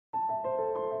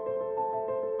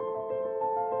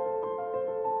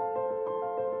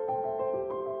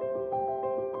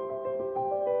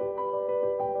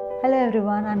Hello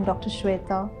everyone, I'm Dr.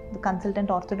 Swetha, the consultant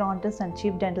orthodontist and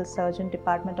chief dental surgeon,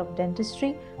 Department of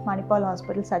Dentistry, Manipal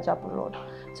Hospital Sarjapur Road.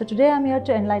 So today I'm here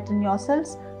to enlighten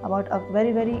yourselves about a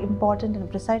very important and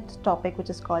precise topic which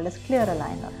is called as clear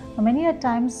aligner. Now, many a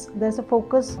times there's a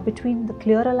focus between the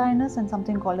clear aligners and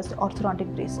something called as the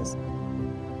orthodontic braces.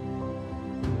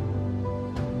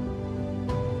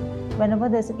 Whenever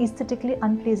there's an aesthetically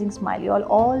unpleasing smile, you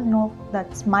all know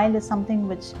that smile is something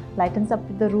which lightens up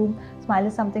the room, smile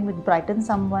is something which brightens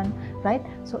someone, right?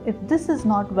 So if this is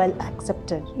not well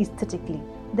accepted aesthetically,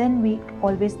 then we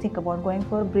always think about going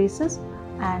for braces,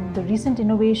 and the recent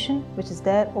innovation which is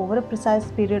there over a precise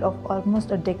period of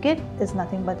almost a decade is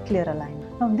nothing but clear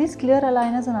aligners. Now these clear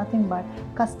aligners are nothing but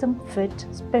custom fit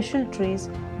special trays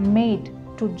made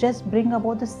to just bring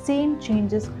about the same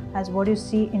changes as what you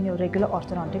see in your regular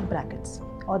orthodontic brackets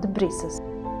or the braces.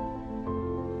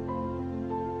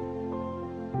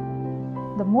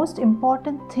 The most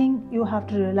important thing you have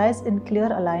to realize in clear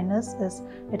aligners is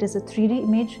it is a 3D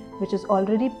image which is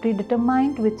already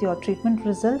predetermined with your treatment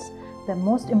results. The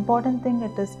most important thing,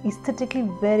 it is aesthetically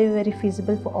very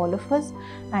feasible for all of us,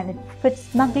 and it fits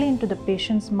snugly into the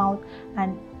patient's mouth,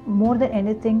 and more than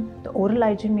anything, the oral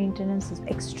hygiene maintenance is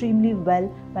extremely well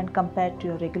when compared to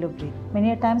your regular brace.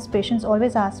 Many a times patients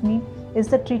always ask me, is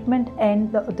the treatment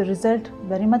and the result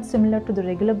very much similar to the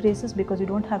regular braces because you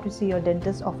don't have to see your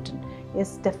dentist often?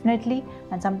 Yes, definitely,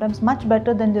 and sometimes much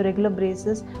better than the regular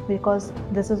braces because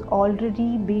this is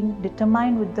already being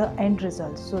determined with the end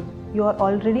results. So you are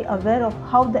already aware of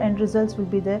how the end results will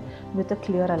be there with a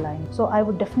clear aligner. So I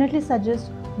would definitely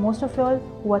suggest most of you all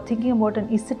who are thinking about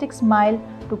an aesthetic smile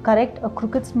to correct a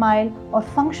crooked smile or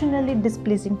functionally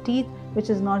displeasing teeth which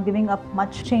is not giving up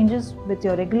much changes with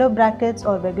your regular brackets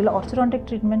or regular orthodontic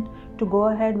treatment, to go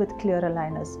ahead with clear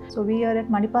aligners. So we here at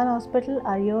Manipal Hospital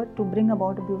are here to bring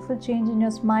about a beautiful change in your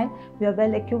smile. We are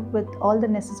well equipped with all the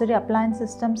necessary appliance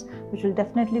systems which will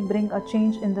definitely bring a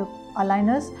change in the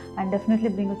aligners and definitely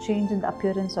bring a change in the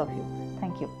appearance of you.